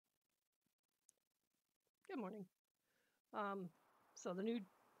Good morning. So the new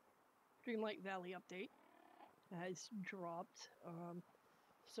Dreamlight Valley update has dropped.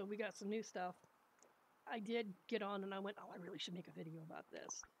 So we got some new stuff. I did get on and I went, oh, I really should make a video about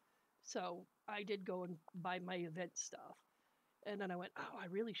this. So I did go and buy my event stuff. And then I went, oh, I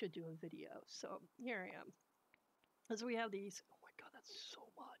really should do a video. So here I am. So we have these. Oh my God, that's so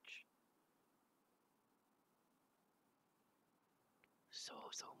much. So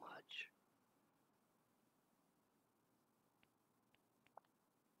much.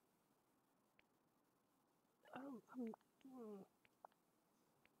 I'm,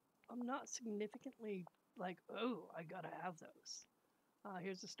 I'm not significantly like, oh, I gotta have those.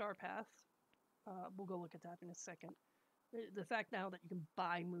 Here's the star path. We'll go look at that in a second. The fact now that you can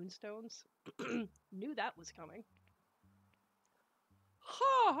buy moonstones, knew that was coming.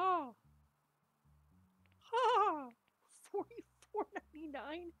 Ha ha ha!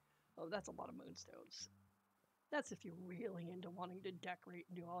 44.99. Oh, that's a lot of moonstones. That's if you're really into wanting to decorate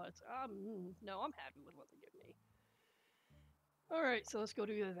and do all that. No, I'm happy with what they give me. All right, so let's go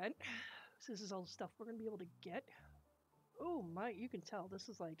to the event. So this is all the stuff we're gonna be able to get. Oh my, you can tell this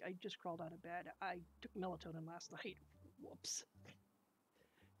is like I just crawled out of bed. I took melatonin last night. Whoops.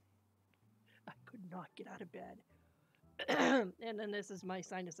 I could not get out of bed. And then this is my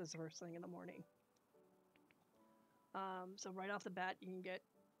sinuses first thing in the morning. So right off the bat, you can get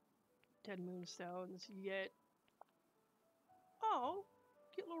 10 moonstones. You get, oh,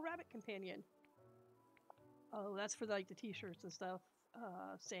 cute little rabbit companion. Oh, that's for like the t-shirts and stuff.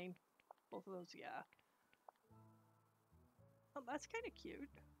 Same. Both of those, yeah. Oh, that's kind of cute.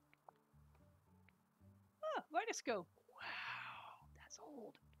 Ah, Vitascope. Wow, that's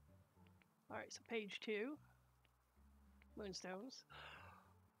old. All right, so page 2. Moonstones.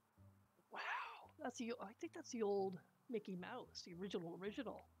 Wow, that's the. I think that's the old Mickey Mouse, the original.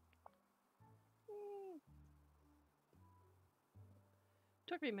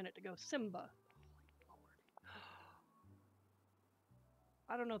 Took me a minute to go. Simba. Holy Lord.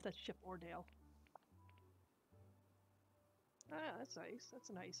 I don't know if that's Chip or Dale. Ah, that's nice. That's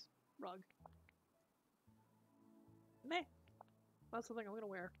a nice rug. Meh. That's something I'm gonna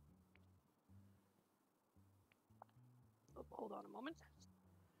wear. Oh, hold on a moment.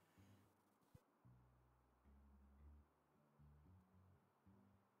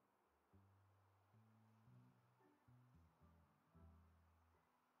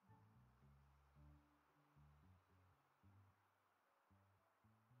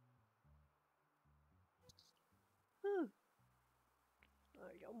 Whew.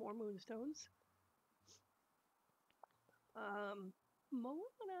 There you go. More moonstones.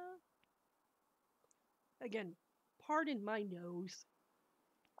 Moana. Again, pardon my nose.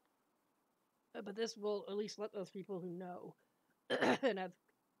 But this will at least let those people who know and have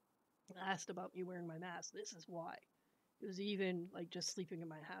asked about me wearing my mask. This is why. It was even like just sleeping in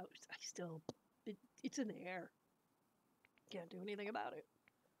my house. It's in the air. Can't do anything about it.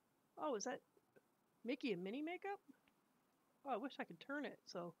 Oh, is that Mickey and Minnie makeup? Oh, I wish I could turn it.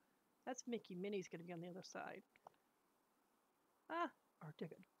 So that's Mickey. Minnie's going to be on the other side. Ah,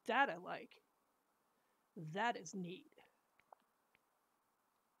 Arctic. That I like. That is neat.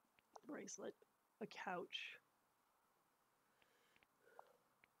 Bracelet. A couch.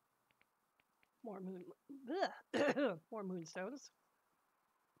 More more moonstones.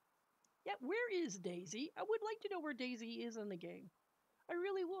 Yeah, where is Daisy? I would like to know where Daisy is in the game. I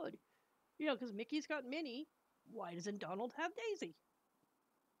really would. You know, because Mickey's got Minnie. Why doesn't Donald have Daisy?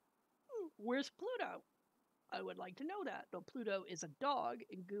 Where's Pluto? I would like to know that. Though Pluto is a dog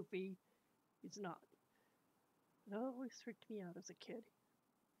and Goofy is not. It always freaked me out as a kid.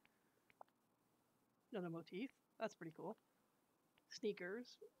 Another motif. That's pretty cool.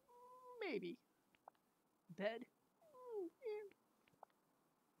 Sneakers. Maybe. Bed.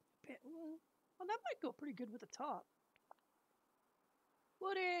 Yeah. Well, that might go pretty good with the top.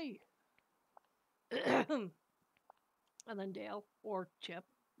 Woody! And then Dale or Chip,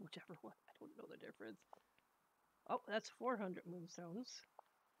 whichever one. I don't know the difference. Oh, that's 400 moonstones.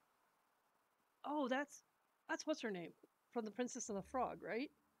 Oh, that's what's her name from the Princess and the Frog,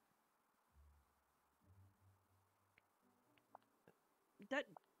 right? That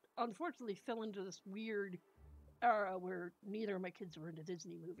unfortunately fell into this weird era where neither of my kids were in a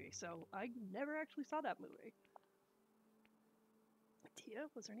Disney movie, so I never actually saw that movie. Tia?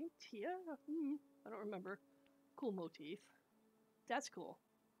 Was her name Tia? I don't remember. Cool motif. That's cool.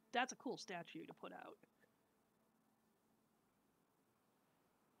 That's a cool statue to put out.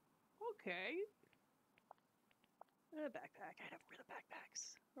 Okay. A backpack. I have rid of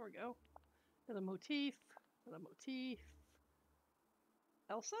backpacks. There we go. Another motif. Another motif.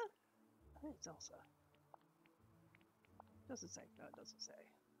 Elsa? I think it's Elsa. Doesn't say. No, it doesn't say.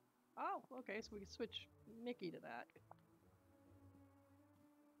 Oh, okay, so we can switch Mickey to that.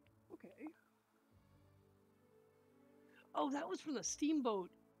 Okay. Oh, that was from the Steamboat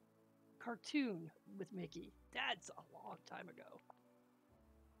cartoon with Mickey. That's a long time ago.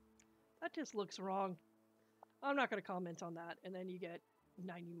 That just looks wrong. I'm not going to comment on that. And then you get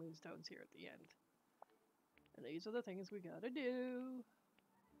 90 moonstones here at the end. And these are the things we gotta do.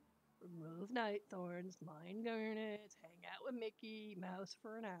 Remove night thorns, mine garnets, hang out with Mickey Mouse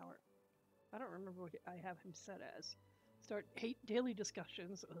for an hour. I don't remember what I have him set as. Start daily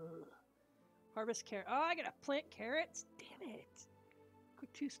discussions. Ugh. Harvest carrot. Oh, I gotta plant carrots? Damn it.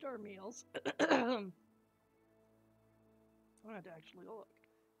 Quick 2-star meals. I don't have to actually look.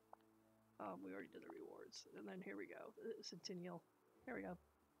 We already did the rewards. And then here we go. Centennial. Here we go.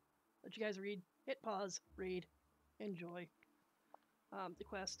 Let you guys read. Hit pause. Read. Enjoy. The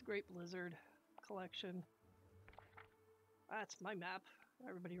quest. Great Blizzard collection. That's my map.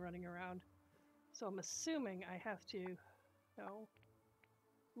 Everybody running around. So I'm assuming I have to... No.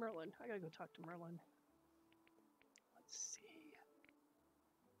 Merlin. I gotta go talk to Merlin. Let's see.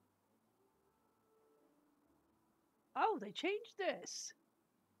 Oh, they changed this!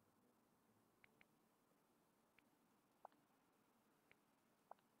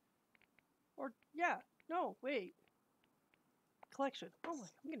 Or, yeah. No, wait. Collection. Oh my,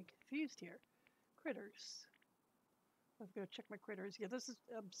 I'm getting confused here. Critters. I'm gonna check my critters. Yeah, this is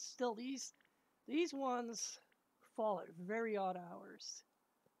still these ones fall at very odd hours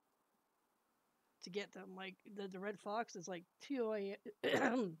to get them. Like the red fox is like 2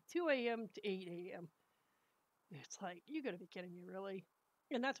 a.m. 2 a.m. to 8 a.m. It's like, you gotta be kidding me, really?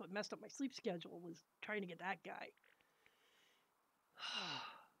 And that's what messed up my sleep schedule, was trying to get that guy.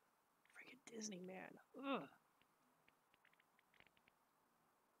 Freaking Disney, man. Ugh.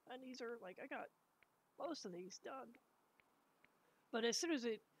 And these are like, I got most of these done. But as soon as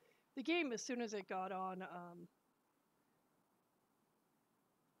it got on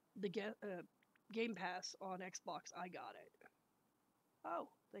the Game Pass on Xbox, I got it. Oh,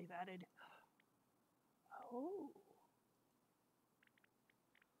 they've added. Oh.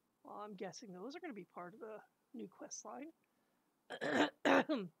 Well, I'm guessing those are going to be part of the new quest line.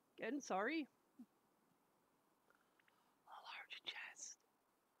 Again, sorry. A large chest.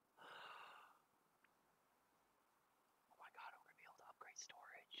 Oh my god, we're going to be able to upgrade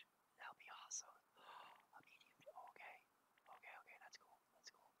storage. That'll be awesome. A medium. Okay. Okay, that's cool. That's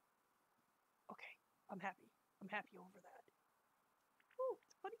cool. Okay, I'm happy. I'm happy over that. Ooh,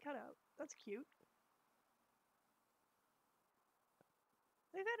 it's a funny cutout. That's cute.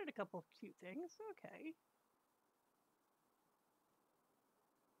 They've added a couple of cute things. Okay.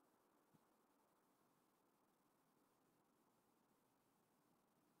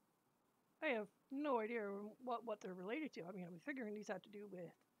 I have no idea what they're related to. I mean, I'm figuring these have to do with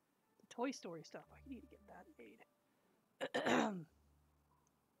the Toy Story stuff. I need to get that made.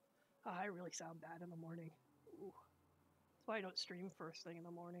 I really sound bad in the morning. Ooh. That's why I don't stream first thing in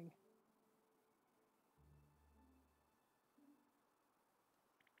the morning.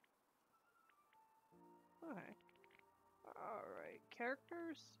 Okay. Alright,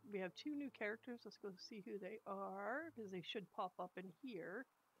 characters. We have 2 new characters. Let's go see who they are, because they should pop up in here.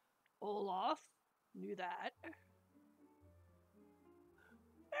 Olaf. Knew that.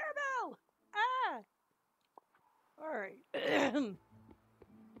 Mirabel! Ah! Alright.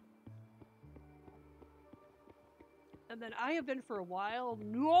 And then I have been for a while.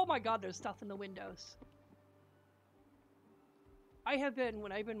 Oh my god, there's stuff in the windows. I have been,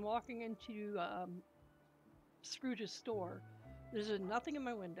 when I've been walking into Scrooge's store, there's been nothing in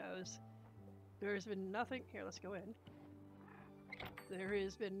my windows. There's been nothing. Here, let's go in. There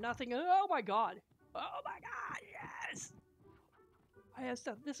has been nothing. Oh my god. Oh my god, yes! I have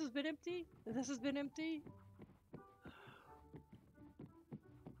stuff. This has been empty. This has been empty.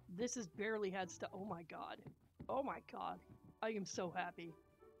 This has barely had stuff. Oh my god. Oh my god. I am so happy.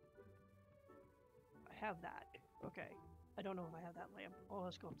 I have that. Okay. I don't know if I have that lamp. Oh,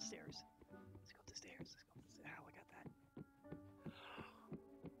 let's go up the stairs. Let's go up the stairs. Let's go up the stairs. Oh, I got that.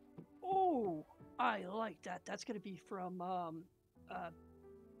 Oh, I like that. That's going to be from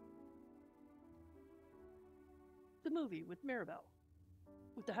the movie with Mirabel.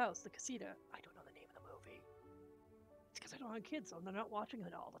 With the house, the casita. I don't know the name of the movie. It's because I don't have kids, so they're not watching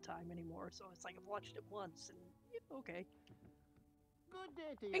it all the time anymore. So it's like I've watched it once, and yeah, okay. Good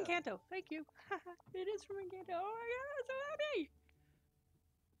day to you. Encanto, thank you. It is from Encanto. Oh my god, I'm so happy!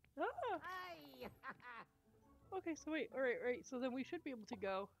 Ah. Hi. Okay, so wait, alright, so then we should be able to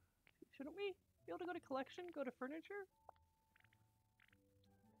go. Shouldn't we be able to go to collection, go to furniture?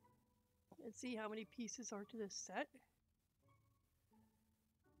 And see how many pieces are to this set?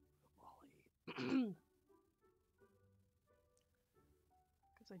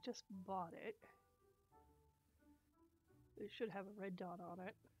 I just bought it. It should have a red dot on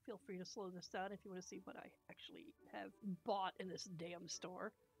it. Feel free to slow this down if you want to see what I actually have bought in this damn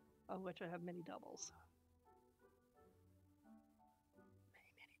store, of which I have many doubles.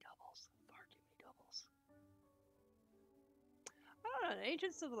 Many doubles. Far too many doubles. I don't know, an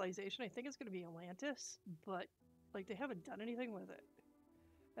ancient civilization, I think it's going to be Atlantis, but like they haven't done anything with it.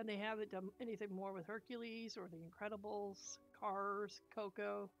 And they haven't done anything more with Hercules or The Incredibles, Cars,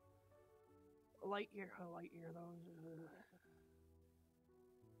 Coco, Lightyear. Oh, Lightyear, though. There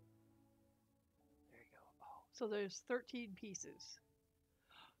you go. Oh, so there's 13 pieces.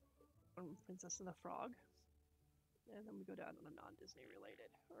 Princess and the Frog. And then we go down to the non-Disney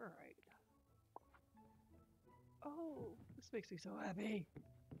related. Alright. Oh, this makes me so happy.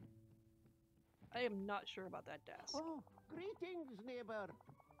 I am not sure about that desk. Oh, greetings, neighbor.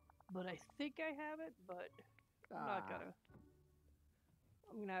 But I think I have it, but I'm not gonna.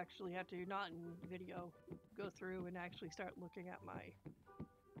 I'm gonna actually have to, not in video, go through and actually start looking at my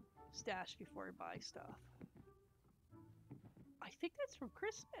stash before I buy stuff. I think that's from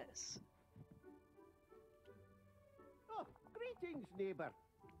Christmas. Oh, greetings, neighbor.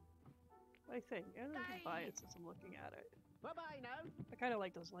 I think. I don't even buy it since I'm looking at it. Bye-bye now. I kind of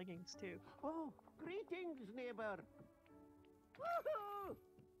like those leggings too. Oh, greetings, neighbor. Woohoo!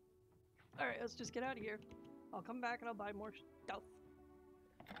 Alright, let's just get out of here. I'll come back and I'll buy more stuff.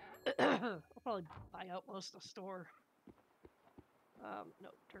 I'll probably buy out most of the store. No,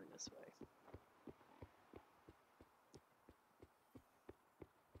 turn this way.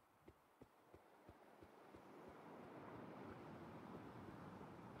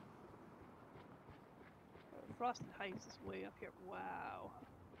 Frosted Heights is way up here. Wow.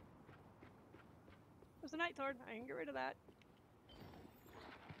 There's a night thorn. I can get rid of that.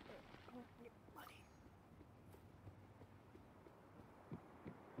 Oh, get muddy.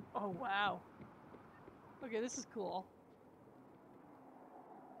 Oh, wow. Okay, this is cool.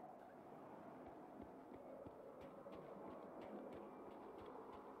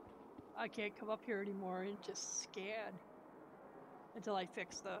 I can't come up here anymore and just scan until I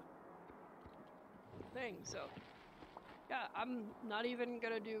fix the thing, so yeah, I'm not even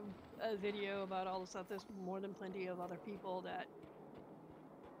gonna do a video about all the stuff. There's more than plenty of other people that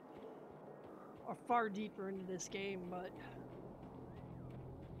are far deeper into this game, but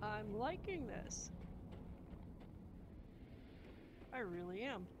I'm liking this. I really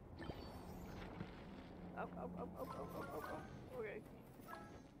am. Oh, okay.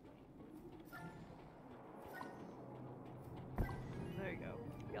 There you go.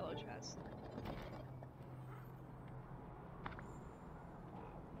 Yellow chest.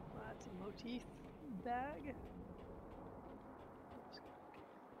 That's a motif bag.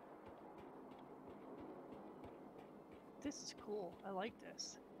 This is cool. I like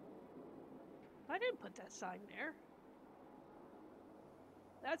this. I didn't put that sign there.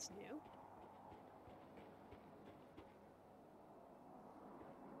 That's new.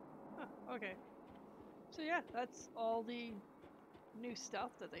 Huh, okay. So yeah, that's all the new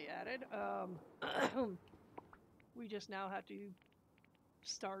stuff that they added. We just now have to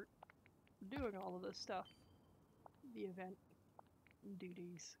start doing all of this stuff. The event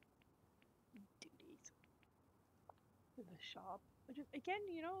duties. In the shop. Again,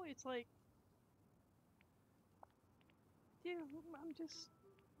 you know, it's like, yeah, I'm just,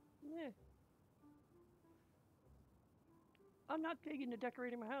 yeah. I'm not big into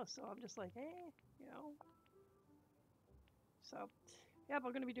decorating my house, so I'm just like, you know. So, yeah, I'm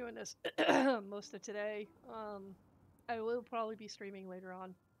going to be doing this most of today. I will probably be streaming later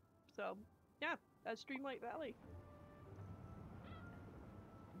on. So, yeah, that's Dreamlight Valley.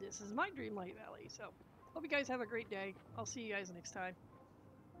 This is my Dreamlight Valley, so hope you guys have a great day. I'll see you guys next time.